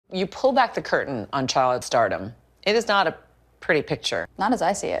You pull back the curtain on child stardom. It is not a pretty picture. Not as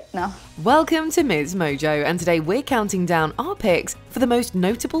I see it, no. Welcome to MsMojo, and today we're counting down our picks for the most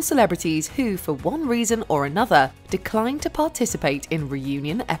notable celebrities who, for one reason or another, declined to participate in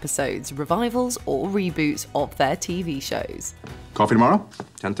reunion episodes, revivals, or reboots of their TV shows. Coffee tomorrow?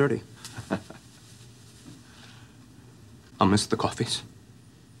 10:30. I'll miss the coffees.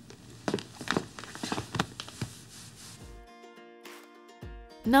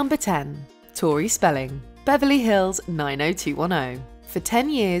 Number 10. Tori Spelling. Beverly Hills 90210. For 10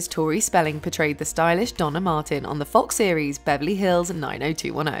 years, Tori Spelling portrayed the stylish Donna Martin on the Fox series Beverly Hills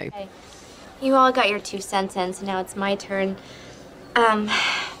 90210. Okay. You all got your 2 cents in, so now it's my turn. I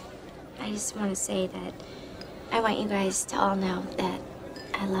just want to say that I want you guys to all know that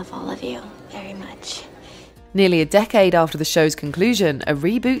I love all of you very much. Nearly a decade after the show's conclusion, a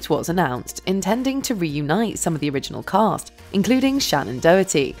reboot was announced, intending to reunite some of the original cast, including Shannon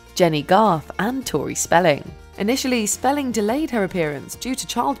Doherty, Jenny Garth, and Tori Spelling. Initially, Spelling delayed her appearance due to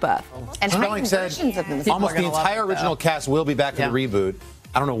childbirth. And Spelling said almost the entire original cast will be back in the reboot.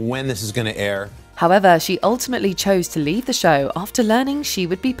 I don't know when this is going to air. However, she ultimately chose to leave the show after learning she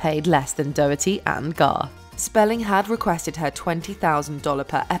would be paid less than Doherty and Garth. Spelling had requested her $20,000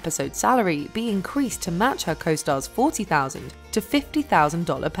 per episode salary be increased to match her co-star's $40,000 to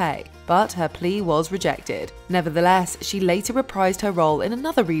 $50,000 pay, but her plea was rejected. Nevertheless, she later reprised her role in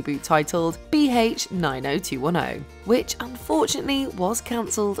another reboot titled BH 90210, which unfortunately was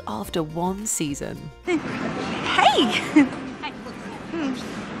cancelled after 1 season. Hey!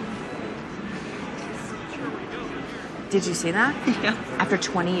 Did you see that? Yeah. After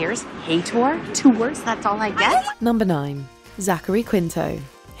 20 years, hey tour? 2 words, that's all I get? Number 9. Zachary Quinto.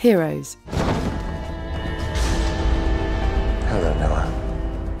 Heroes. Hello, Noah.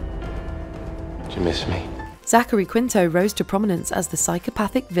 Did you miss me? Zachary Quinto rose to prominence as the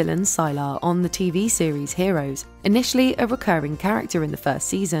psychopathic villain Sylar on the TV series Heroes. Initially a recurring character in the first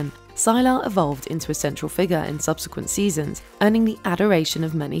season, Sylar evolved into a central figure in subsequent seasons, earning the adoration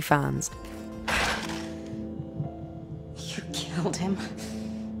of many fans. Killed him.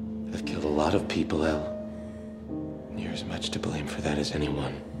 I've killed a lot of people, Elle. You're as much to blame for that as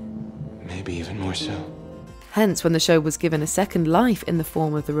anyone. Maybe even more so. Hence, when the show was given a second life in the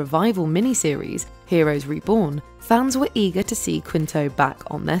form of the revival miniseries, Heroes Reborn, fans were eager to see Quinto back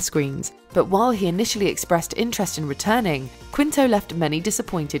on their screens. But while he initially expressed interest in returning, Quinto left many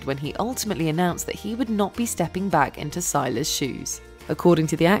disappointed when he ultimately announced that he would not be stepping back into Sylar's shoes. According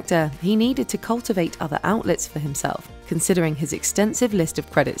to the actor, he needed to cultivate other outlets for himself. Considering his extensive list of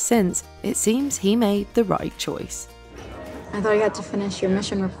credits since, it seems he made the right choice. I thought you had to finish your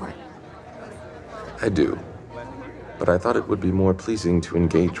mission report. I do. But I thought it would be more pleasing to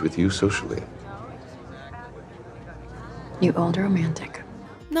engage with you socially. You old romantic.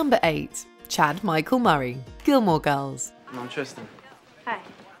 Number 8. Chad Michael Murray. Gilmore Girls. I'm Tristan. Hi.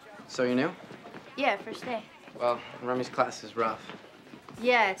 So you're new? Yeah, first day. Well, Remy's class is rough.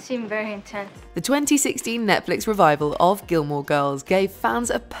 Yeah, it seemed very intense. The 2016 Netflix revival of Gilmore Girls gave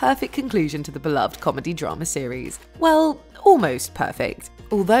fans a perfect conclusion to the beloved comedy drama series. Well, almost perfect.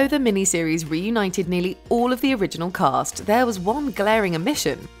 Although the miniseries reunited nearly all of the original cast, there was one glaring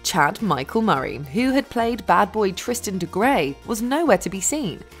omission. Chad Michael Murray, who had played bad boy Tristan DeGray, was nowhere to be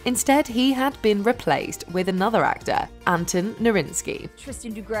seen. Instead, he had been replaced with another actor, Anton Narinsky.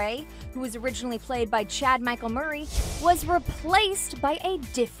 Tristan DeGray, who was originally played by Chad Michael Murray, was replaced by a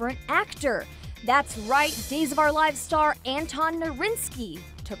different actor. That's right, Days of Our Lives star Anton Narinsky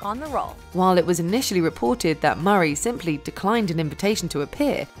took on the role. While it was initially reported that Murray simply declined an invitation to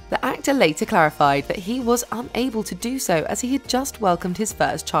appear, the actor later clarified that he was unable to do so as he had just welcomed his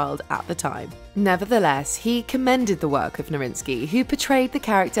first child at the time. Nevertheless, he commended the work of Narinsky, who portrayed the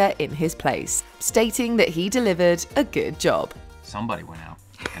character in his place, stating that he delivered a good job. Somebody went out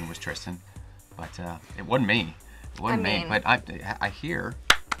and was Tristan, but it wasn't me. It wasn't me, but I hear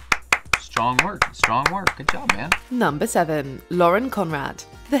strong work. Good job, man. Number 7. Lauren Conrad.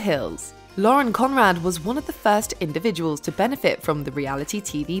 The Hills. Lauren Conrad was one of the first individuals to benefit from the reality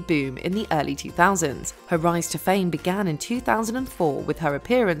TV boom in the early 2000s. Her rise to fame began in 2004 with her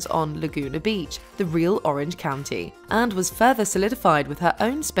appearance on Laguna Beach, The Real Orange County, and was further solidified with her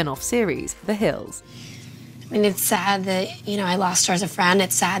own spin-off series, The Hills. I mean, it's sad that, I lost her as a friend.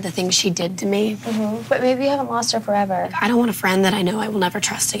 It's sad the things she did to me. But maybe you haven't lost her forever. I don't want a friend that I know I will never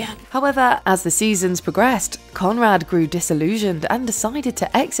trust again. However, as the seasons progressed, Conrad grew disillusioned and decided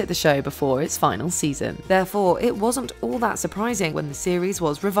to exit the show before its final season. Therefore, it wasn't all that surprising when the series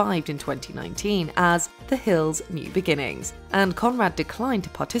was revived in 2019 as The Hills: New Beginnings, and Conrad declined to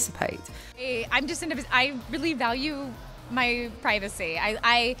participate. I'm just I really value my privacy.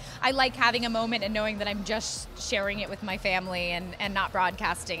 I like having a moment and knowing that I'm just sharing it with my family and not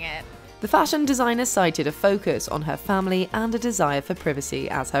broadcasting it. The fashion designer cited a focus on her family and a desire for privacy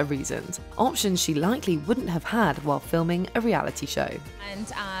as her reasons, options she likely wouldn't have had while filming a reality show.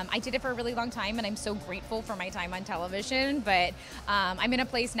 And I did it for a really long time, and I'm so grateful for my time on television, but I'm in a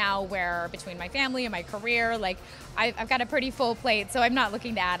place now where between my family and my career, like I've got a pretty full plate, so I'm not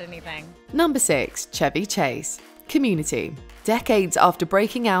looking to add anything. Number 6, Chevy Chase. Community. Decades after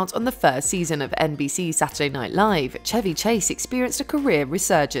breaking out on the first season of NBC Saturday Night Live, Chevy Chase experienced a career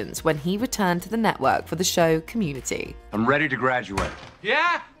resurgence when he returned to the network for the show Community. I'm ready to graduate.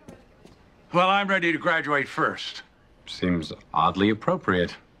 Yeah? Well, I'm ready to graduate first. Seems oddly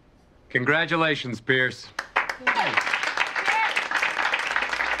appropriate. Congratulations, Pierce.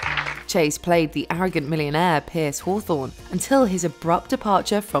 Chase played the arrogant millionaire Pierce Hawthorne until his abrupt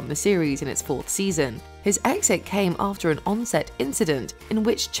departure from the series in its 4th season. His exit came after an on-set incident in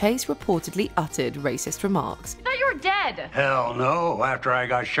which Chase reportedly uttered racist remarks. I thought you were dead. Hell no. After I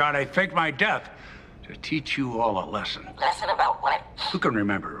got shot, I faked my death to teach you all a lesson. Lesson about what? Who can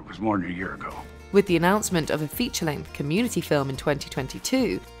remember? It was more than a year ago. With the announcement of a feature-length Community film in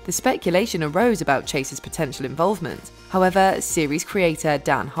 2022, the speculation arose about Chase's potential involvement. However, series creator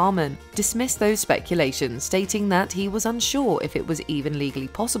Dan Harmon dismissed those speculations, stating that he was unsure if it was even legally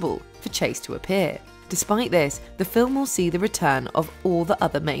possible for Chase to appear. Despite this, the film will see the return of all the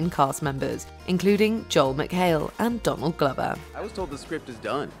other main cast members, including Joel McHale and Donald Glover. I was told the script is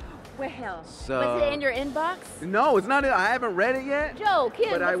done. Well, So- was it in your inbox? No, it's not. I haven't read it yet. Joe,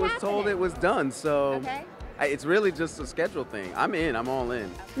 kid, but I was what's told happening? it was done, so Okay. it's really just a schedule thing. I'm in. I'm all in.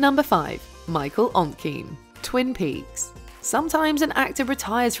 Number 5, Michael Ontkean. Twin Peaks. Sometimes an actor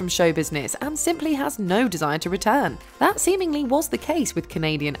retires from show business and simply has no desire to return. That seemingly was the case with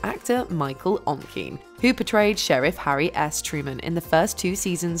Canadian actor Michael Ontkean, who portrayed Sheriff Harry S. Truman in the first 2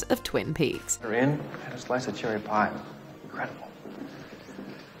 seasons of Twin Peaks. We're in, had a slice of cherry pie. Incredible.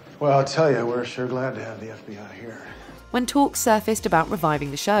 Well, I'll tell you, we're sure glad to have the FBI here. When talks surfaced about reviving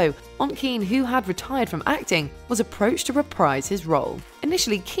the show, Ontkean, who had retired from acting, was approached to reprise his role.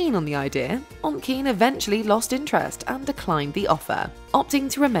 Initially keen on the idea, Ontkean eventually lost interest and declined the offer, opting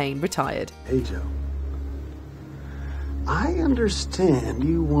to remain retired. Hey, Joe. I understand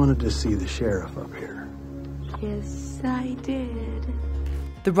you wanted to see the sheriff up here. Yes, I did.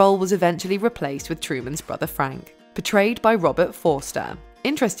 The role was eventually replaced with Truman's brother Frank, portrayed by Robert Forster.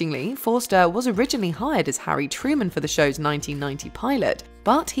 Interestingly, Forster was originally hired as Harry Truman for the show's 1990 pilot,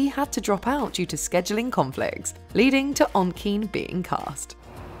 but he had to drop out due to scheduling conflicts, leading to Ontkean being cast.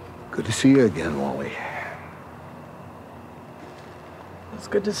 Good to see you again, Wally. It's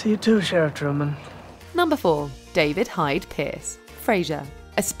good to see you too, Sheriff Truman. Number 4, David Hyde Pierce. Frasier.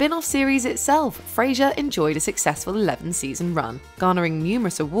 A spin-off series itself, Frasier enjoyed a successful 11-season run, garnering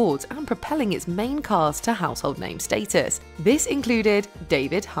numerous awards and propelling its main cast to household name status. This included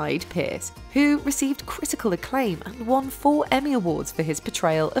David Hyde Pierce, who received critical acclaim and won 4 Emmy Awards for his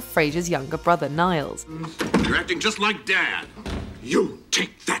portrayal of Frasier's younger brother Niles. You're acting just like Dad. You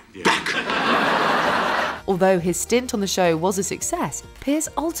take that back. Although his stint on the show was a success, Pierce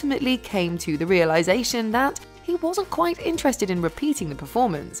ultimately came to the realization that he wasn't quite interested in repeating the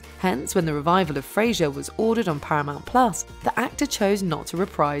performance. Hence, when the revival of Frasier was ordered on Paramount+, the actor chose not to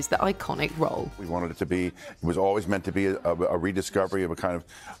reprise the iconic role. We wanted it to be, it was always meant to be a rediscovery of a kind of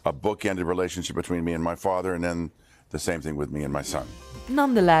a bookended relationship between me and my father, and then the same thing with me and my son.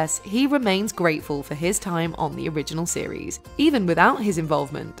 Nonetheless, he remains grateful for his time on the original series. Even without his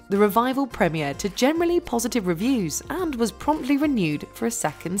involvement, the revival premiered to generally positive reviews and was promptly renewed for a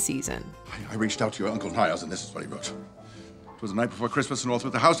 2nd season. I reached out to your Uncle Niles, and this is what he wrote. It was the night before Christmas, and all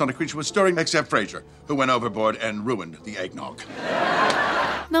through the house not a creature was stirring except Frasier, who went overboard and ruined the eggnog.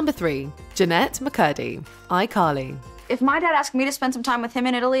 Number 3, Jeanette McCurdy. iCarly. If my dad asked me to spend some time with him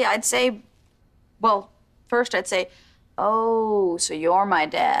in Italy, I'd say, well, first I'd say, oh, so you're my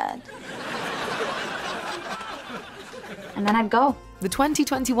dad. And then I'd go. The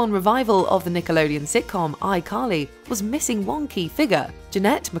 2021 revival of the Nickelodeon sitcom iCarly was missing one key figure,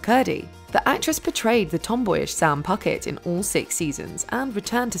 Jeanette McCurdy. The actress portrayed the tomboyish Sam Puckett in all 6 seasons and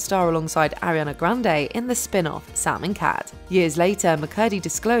returned to star alongside Ariana Grande in the spin-off Sam and Cat. Years later, McCurdy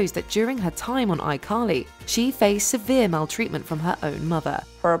disclosed that during her time on iCarly, she faced severe maltreatment from her own mother.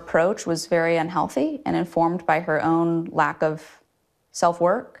 Her approach was very unhealthy and informed by her own lack of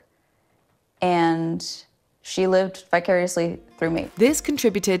self-work. And she lived vicariously through me. This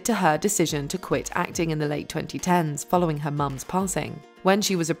contributed to her decision to quit acting in the late 2010s following her mum's passing. When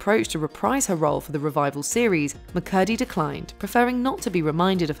she was approached to reprise her role for the revival series, McCurdy declined, preferring not to be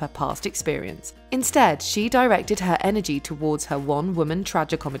reminded of her past experience. Instead, she directed her energy towards her one-woman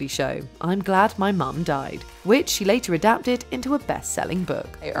tragicomedy show, I'm Glad My Mum Died, which she later adapted into a best-selling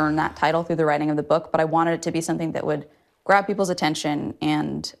book. I earned that title through the writing of the book, but I wanted it to be something that would grab people's attention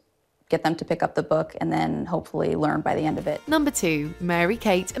and get them to pick up the book and then hopefully learn by the end of it. Number 2.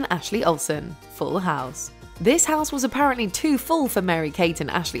 Mary-Kate and Ashley Olsen, Full House. This house was apparently too full for Mary-Kate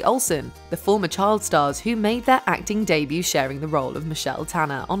and Ashley Olsen, the former child stars who made their acting debut sharing the role of Michelle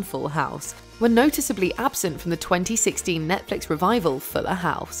Tanner on Full House, were noticeably absent from the 2016 Netflix revival Fuller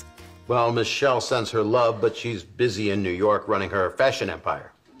House. Well, Michelle sends her love, but she's busy in New York running her fashion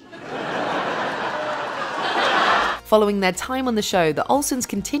empire. Following their time on the show, the Olsens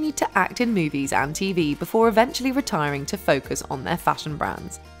continued to act in movies and TV before eventually retiring to focus on their fashion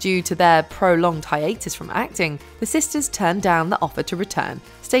brands. Due to their prolonged hiatus from acting, the sisters turned down the offer to return,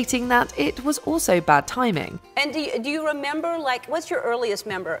 stating that it was also bad timing. And do you remember, like, what's your earliest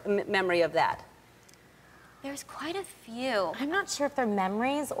memory of that? There's quite a few. I'm not sure if they're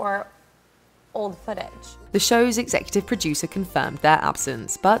memories or old footage. The show's executive producer confirmed their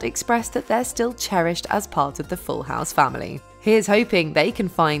absence, but expressed that they're still cherished as part of the Full House family. Here's hoping they can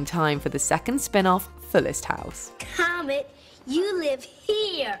find time for the second spin-off, Fullest House. Comet, you live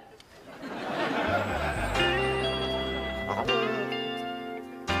here.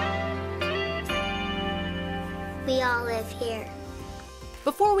 We all live here.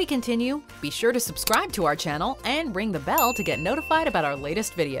 Before we continue, be sure to subscribe to our channel and ring the bell to get notified about our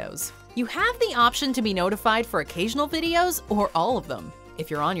latest videos. You have the option to be notified for occasional videos or all of them. If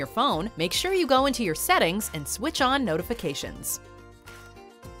you're on your phone, make sure you go into your settings and switch on notifications.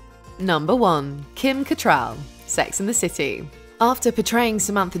 Number 1. Kim Cattrall, Sex and the City. After portraying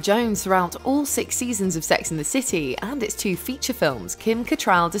Samantha Jones throughout all 6 seasons of Sex and the City and its 2 feature films, Kim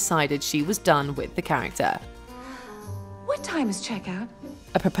Cattrall decided she was done with the character. What time is checkout?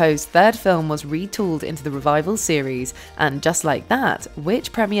 A proposed third film was retooled into the revival series, and Just Like That,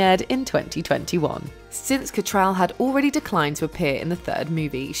 which premiered in 2021. Since Cattrall had already declined to appear in the third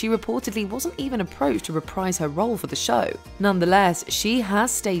movie, she reportedly wasn't even approached to reprise her role for the show. Nonetheless, she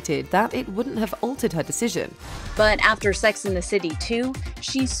has stated that it wouldn't have altered her decision. But after Sex and the City 2,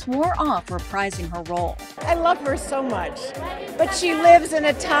 she swore off reprising her role. I love her so much, but she lives in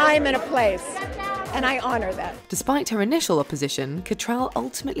a time and a place, and I honor that. Despite her initial opposition, Cattrall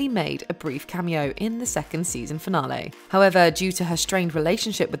ultimately made a brief cameo in the second season finale. However, due to her strained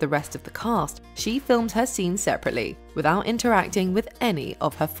relationship with the rest of the cast, she filmed her scenes separately, without interacting with any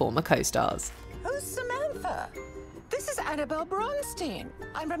of her former co-stars. Who's Samantha? This is Annabelle Bronstein.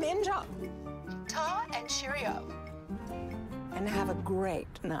 I'm from Injok. Ta and cheerio. And have a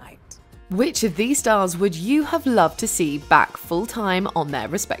great night. Which of these stars would you have loved to see back full-time on their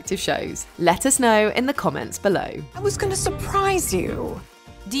respective shows? Let us know in the comments below. I was gonna surprise you.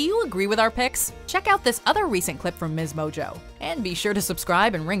 Do you agree with our picks? Check out this other recent clip from MsMojo. And be sure to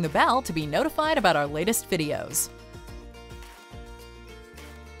subscribe and ring the bell to be notified about our latest videos.